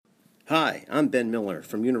Hi, I'm Ben Miller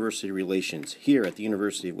from University Relations here at the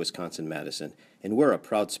University of Wisconsin-Madison, and we're a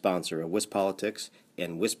proud sponsor of WisPolitics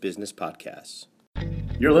and WisBusiness podcasts.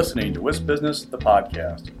 You're listening to WisBusiness, the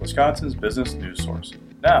podcast, Wisconsin's business news source.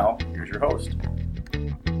 Now, here's your host.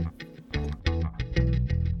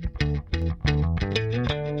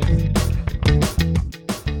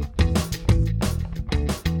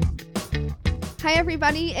 Hi,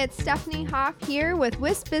 everybody. It's Stephanie Hoff here with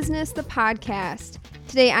WisBusiness, the podcast.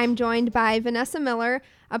 Today, I'm joined by Vanessa Miller,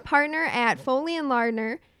 a partner at Foley &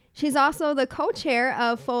 Lardner. She's also the co-chair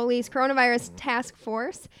of Foley's Coronavirus Task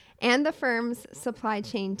Force and the firm's supply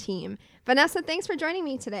chain team. Vanessa, thanks for joining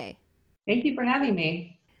me today. Thank you for having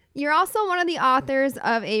me. You're also one of the authors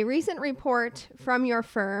of a recent report from your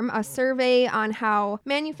firm, a survey on how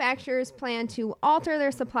manufacturers plan to alter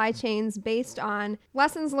their supply chains based on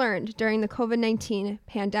lessons learned during the COVID-19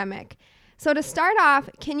 pandemic. So to start off,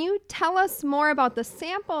 can you tell us more about the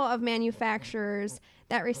sample of manufacturers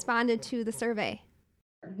that responded to the survey?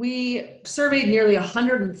 We surveyed nearly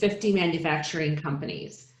 150 manufacturing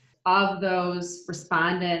companies. Of those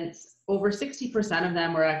respondents, over 60% of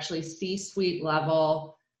them were actually C-suite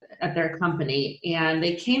level at their company, and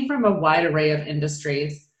they came from a wide array of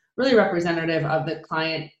industries, really representative of the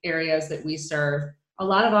client areas that we serve. A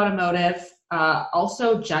lot of automotive,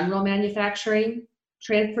 also general manufacturing,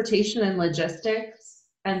 transportation and logistics,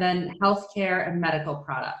 and then healthcare and medical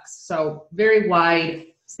products. So very wide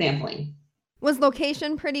sampling. Was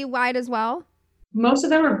location pretty wide as well? Most of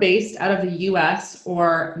them are based out of the US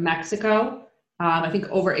or Mexico. I think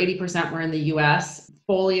over 80% were in the US.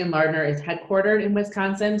 Foley & Lardner is headquartered in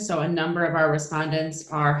Wisconsin, so a number of our respondents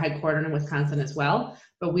are headquartered in Wisconsin as well,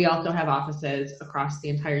 but we also have offices across the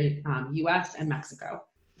entire US and Mexico.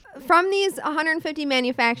 From these 150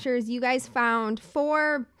 manufacturers, you guys found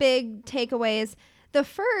four big takeaways. The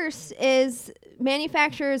first is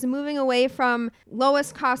manufacturers moving away from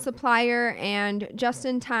lowest cost supplier and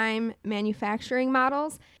just-in-time manufacturing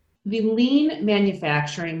models. The lean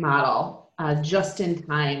manufacturing model,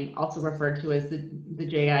 just-in-time, also referred to as the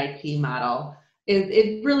JIT model,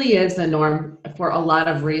 it really is the norm for a lot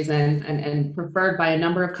of reasons and preferred by a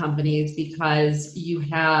number of companies because you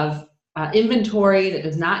have inventory that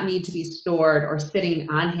does not need to be stored or sitting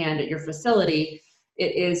on hand at your facility.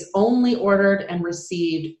 It is only ordered and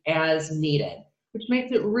received as needed, which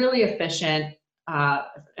makes it really efficient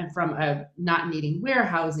and from not needing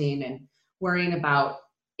warehousing and worrying about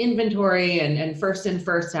inventory and first in,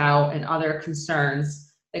 first out and other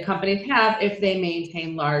concerns that companies have if they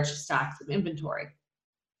maintain large stocks of inventory.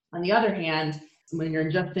 On the other hand, when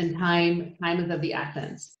you're just in time is of the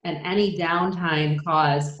essence, and any downtime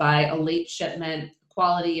caused by a late shipment,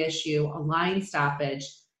 quality issue, a line stoppage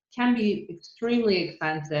can be extremely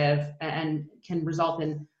expensive and can result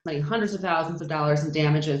in hundreds of thousands of dollars in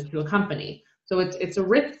damages to a company. So it's a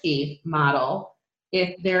risky model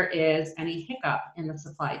if there is any hiccup in the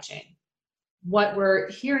supply chain. What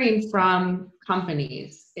we're hearing from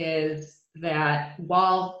companies is that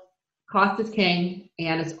while cost is king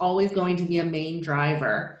and it's always going to be a main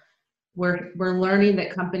driver, we're learning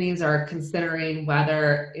that companies are considering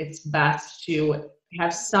whether it's best to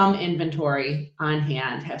have some inventory on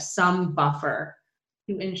hand, have some buffer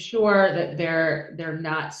to ensure that they're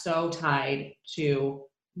not so tied to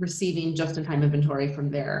receiving just-in-time inventory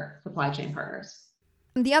from their supply chain partners.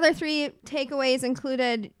 The other three takeaways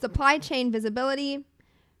included supply chain visibility,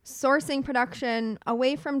 sourcing production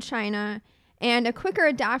away from China, and a quicker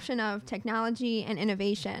adoption of technology and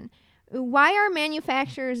innovation. Why are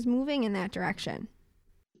manufacturers moving in that direction?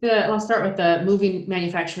 I'll start with the moving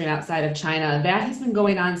manufacturing outside of China. That has been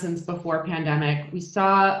going on since before pandemic. We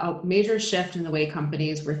saw a major shift in the way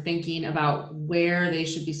companies were thinking about where they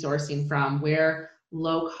should be sourcing from, where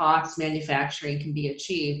low-cost manufacturing can be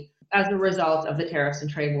achieved as a result of the tariffs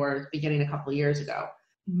and trade wars beginning a couple of years ago.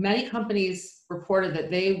 Many companies reported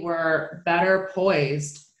that they were better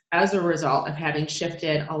poised as a result of having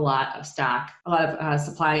shifted a lot of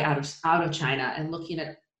supply out of China and looking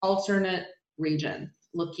at alternate regions,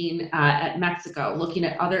 looking at Mexico, looking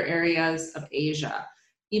at other areas of Asia,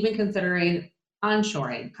 even considering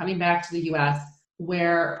onshoring, coming back to the US,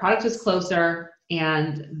 where product is closer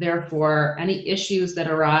and therefore any issues that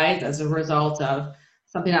arise as a result of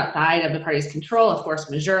something outside of the party's control, a force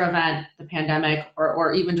majeure event, the pandemic,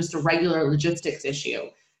 or even just a regular logistics issue,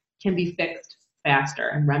 can be fixed faster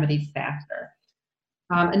and remedied faster.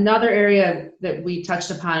 Another area that we touched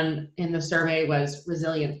upon in the survey was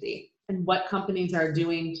resiliency and what companies are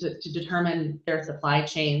doing to determine their supply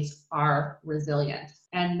chains are resilient.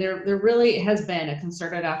 And there really has been a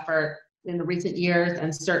concerted effort in the recent years,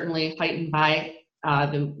 and certainly heightened by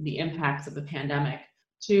the impacts of the pandemic,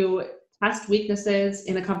 to test weaknesses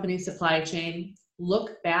in a company's supply chain,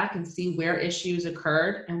 look back and see where issues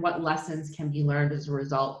occurred and what lessons can be learned as a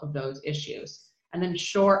result of those issues, and then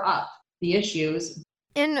shore up the issues.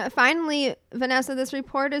 And finally, Vanessa, this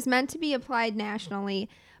report is meant to be applied nationally,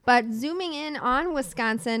 but zooming in on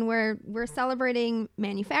Wisconsin, where we're celebrating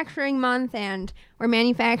Manufacturing Month and where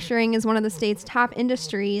manufacturing is one of the state's top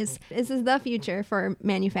industries, this is the future for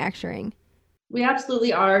manufacturing. We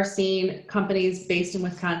absolutely are seeing companies based in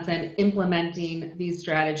Wisconsin implementing these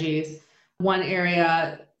strategies. One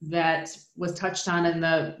area that was touched on in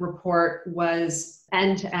the report was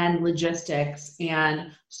end-to-end logistics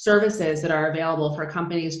and services that are available for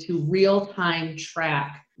companies to real-time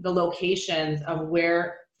track the locations of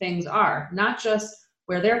where things are, not just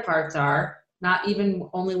where their parts are, not even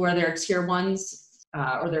only where their tier ones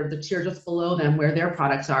or they're the tier just below them where their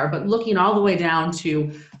products are, but looking all the way down to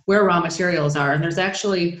where raw materials are. And there's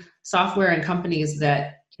actually software and companies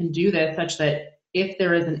that can do this such that if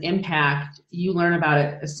there is an impact, you learn about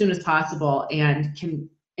it as soon as possible and can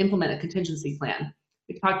implement a contingency plan.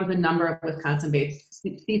 We talked with a number of Wisconsin-based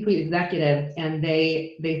C-suite executives, and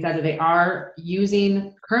they said that they are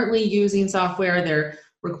currently using software. They're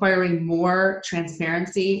requiring more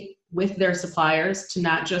transparency with their suppliers to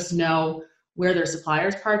not just know where their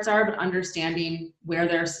suppliers' parts are, but understanding where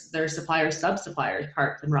their suppliers' sub-suppliers'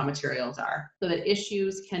 parts and raw materials are, so that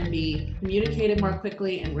issues can be communicated more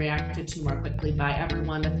quickly and reacted to more quickly by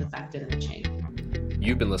everyone that's affected in the chain.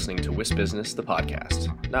 You've been listening to WIS Business, the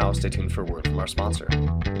podcast. Now stay tuned for a word from our sponsor.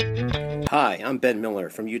 Hi, I'm Ben Miller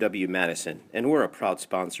from UW-Madison, and we're a proud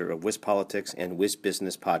sponsor of WIS Politics and WIS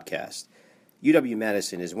Business podcast.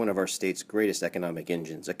 UW-Madison is one of our state's greatest economic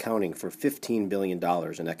engines, accounting for $15 billion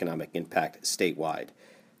in economic impact statewide.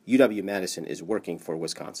 UW-Madison is working for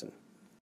Wisconsin.